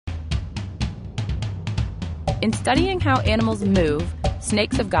In studying how animals move,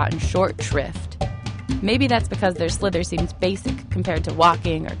 snakes have gotten short shrift. Maybe that's because their slither seems basic compared to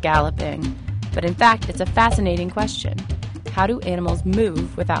walking or galloping. But in fact, it's a fascinating question. How do animals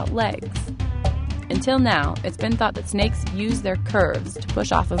move without legs? Until now, it's been thought that snakes use their curves to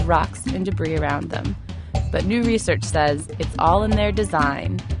push off of rocks and debris around them. But new research says it's all in their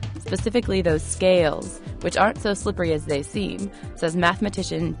design, specifically those scales, which aren't so slippery as they seem, says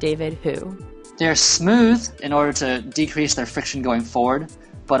mathematician David Hu. They're smooth in order to decrease their friction going forward,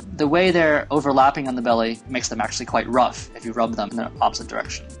 but the way they're overlapping on the belly makes them actually quite rough if you rub them in the opposite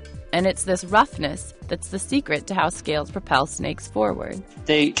direction. And it's this roughness that's the secret to how scales propel snakes forward.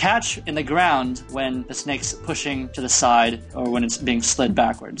 They catch in the ground when the snake's pushing to the side or when it's being slid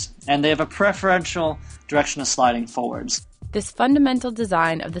backwards. And they have a preferential direction of sliding forwards. This fundamental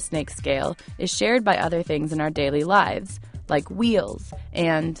design of the snake scale is shared by other things in our daily lives, like wheels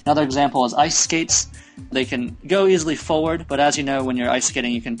and... Another example is ice skates. They can go easily forward, but as you know, when you're ice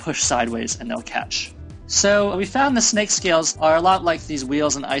skating, you can push sideways and they'll catch. So we found the snake scales are a lot like these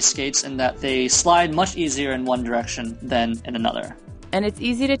wheels and ice skates in that they slide much easier in one direction than in another. And it's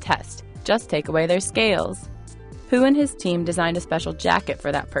easy to test. Just take away their scales. Hu and his team designed a special jacket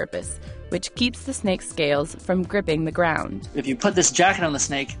for that purpose, which keeps the snake's scales from gripping the ground. If you put this jacket on the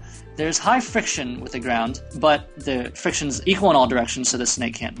snake, there's high friction with the ground, but the friction's equal in all directions so the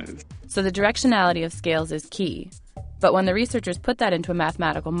snake can't move. So the directionality of scales is key. But when the researchers put that into a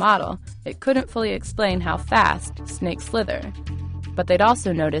mathematical model, it couldn't fully explain how fast snakes slither. But they'd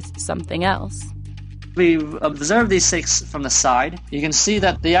also noticed something else. We observed these snakes from the side. You can see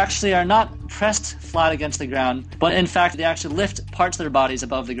that they actually are not pressed flat against the ground, but in fact they actually lift parts of their bodies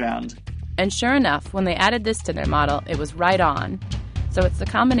above the ground. And sure enough, when they added this to their model, it was right on. So it's the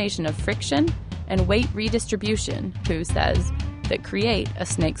combination of friction and weight redistribution, Hu says, that create a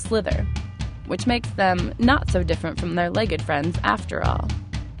snake slither, which makes them not so different from their legged friends after all.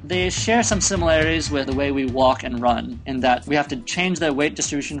 They share some similarities with the way we walk and run, in that we have to change their weight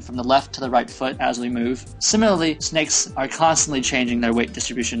distribution from the left to the right foot as we move. Similarly, snakes are constantly changing their weight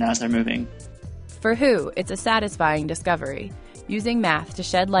distribution as they're moving. For Hu, it's a satisfying discovery, using math to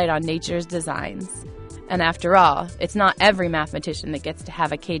shed light on nature's designs. And after all, it's not every mathematician that gets to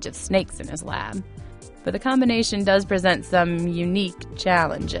have a cage of snakes in his lab. But the combination does present some unique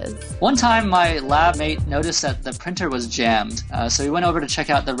challenges. One time, my lab mate noticed that the printer was jammed, so he went over to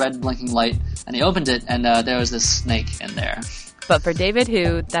check out the red blinking light, and he opened it, and there was this snake in there. But for David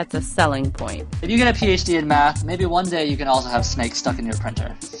Hu, that's a selling point. If you get a PhD in math, maybe one day you can also have snakes stuck in your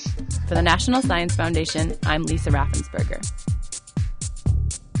printer. For the National Science Foundation, I'm Lisa Raffensperger.